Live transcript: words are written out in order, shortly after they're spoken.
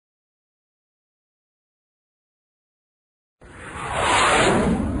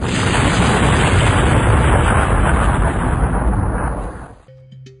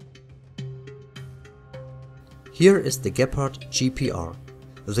Here is the Gepard GPR,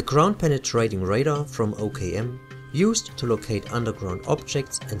 the ground-penetrating radar from OKM, used to locate underground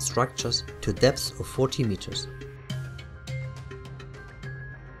objects and structures to depths of 40 meters.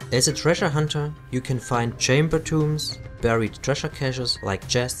 As a treasure hunter, you can find chamber tombs, buried treasure caches like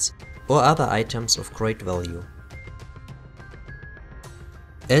chests, or other items of great value.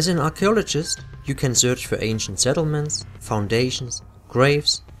 As an archaeologist, you can search for ancient settlements, foundations,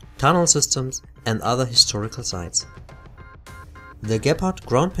 graves, tunnel systems, and other historical sites. The Gepard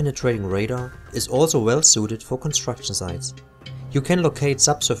ground-penetrating radar is also well suited for construction sites. You can locate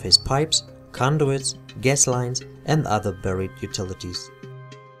subsurface pipes, conduits, gas lines, and other buried utilities.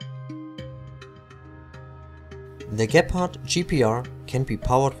 The Gepard GPR can be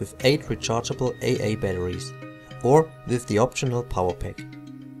powered with 8 rechargeable AA batteries, or with the optional power pack.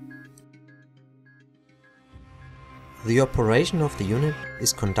 The operation of the unit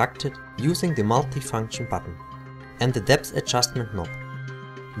is conducted using the multi-function button and the depth adjustment knob.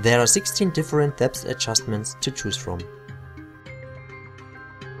 There are 16 different depth adjustments to choose from.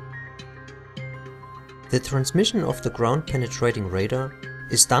 The transmission of the ground-penetrating radar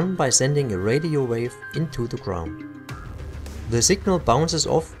is done by sending a radio wave into the ground. The signal bounces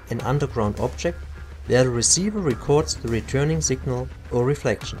off an underground object where the receiver records the returning signal or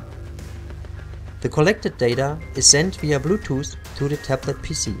reflection. The collected data is sent via Bluetooth to the tablet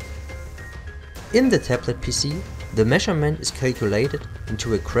PC. In the tablet PC, the measurement is calculated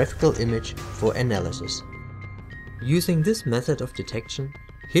into a graphical image for analysis. Using this method of detection,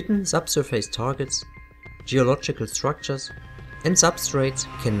 hidden subsurface targets, geological structures, and substrates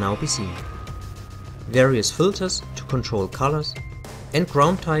can now be seen. Various filters to control colors and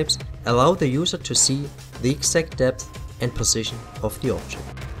ground types allow the user to see the exact depth and position of the object.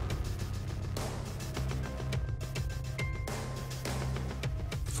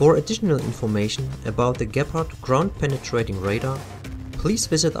 For additional information about the Gepard ground-penetrating radar, please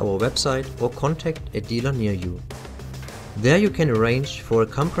visit our website or contact a dealer near you. There you can arrange for a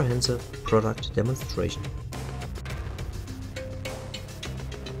comprehensive product demonstration.